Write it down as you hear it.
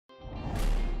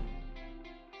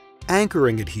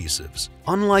Anchoring adhesives,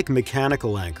 unlike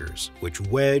mechanical anchors, which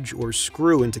wedge or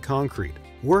screw into concrete,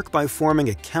 work by forming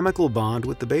a chemical bond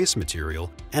with the base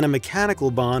material and a mechanical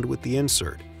bond with the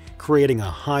insert, creating a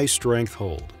high-strength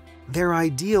hold. They're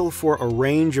ideal for a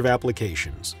range of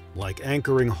applications, like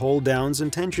anchoring hold-downs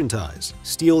and tension ties,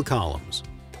 steel columns,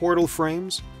 portal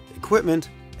frames, equipment,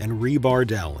 and rebar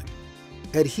doweling.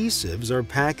 Adhesives are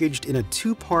packaged in a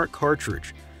two-part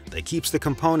cartridge that keeps the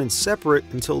components separate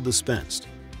until dispensed,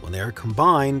 when they are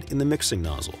combined in the mixing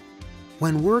nozzle.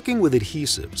 When working with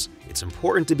adhesives, it's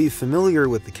important to be familiar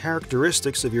with the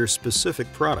characteristics of your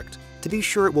specific product to be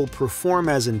sure it will perform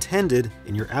as intended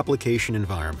in your application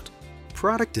environment.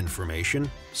 Product information,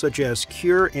 such as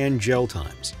cure and gel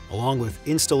times, along with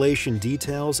installation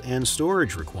details and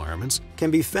storage requirements, can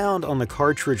be found on the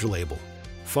cartridge label.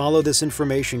 Follow this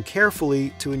information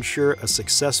carefully to ensure a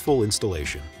successful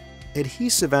installation.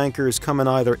 Adhesive anchors come in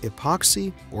either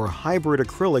epoxy or hybrid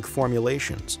acrylic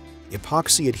formulations.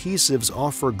 Epoxy adhesives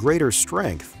offer greater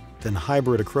strength than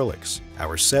hybrid acrylics.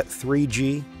 Our Set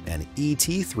 3G and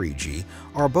ET3G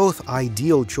are both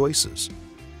ideal choices.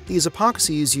 These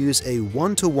epoxies use a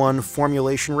 1-to-1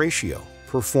 formulation ratio,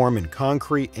 perform in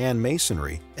concrete and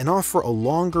masonry, and offer a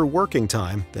longer working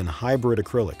time than hybrid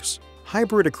acrylics.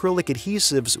 Hybrid acrylic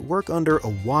adhesives work under a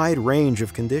wide range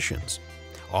of conditions,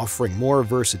 offering more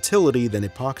versatility than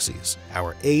epoxies.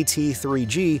 Our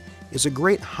AT3G is a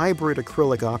great hybrid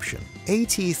acrylic option.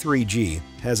 AT3G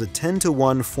has a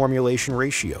 10-to-1 formulation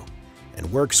ratio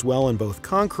and works well in both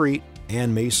concrete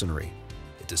and masonry.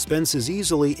 It dispenses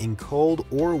easily in cold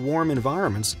or warm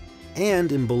environments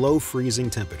and in below freezing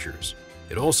temperatures.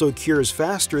 It also cures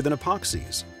faster than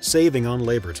epoxies, saving on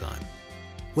labor time.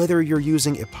 Whether you're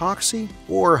using epoxy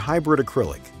or hybrid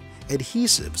acrylic,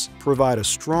 adhesives provide a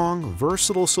strong,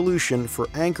 versatile solution for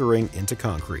anchoring into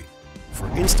concrete. For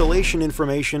installation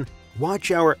information, watch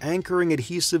our Anchoring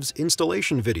Adhesives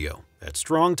installation video at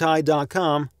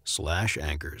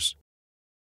strongtie.com/anchors.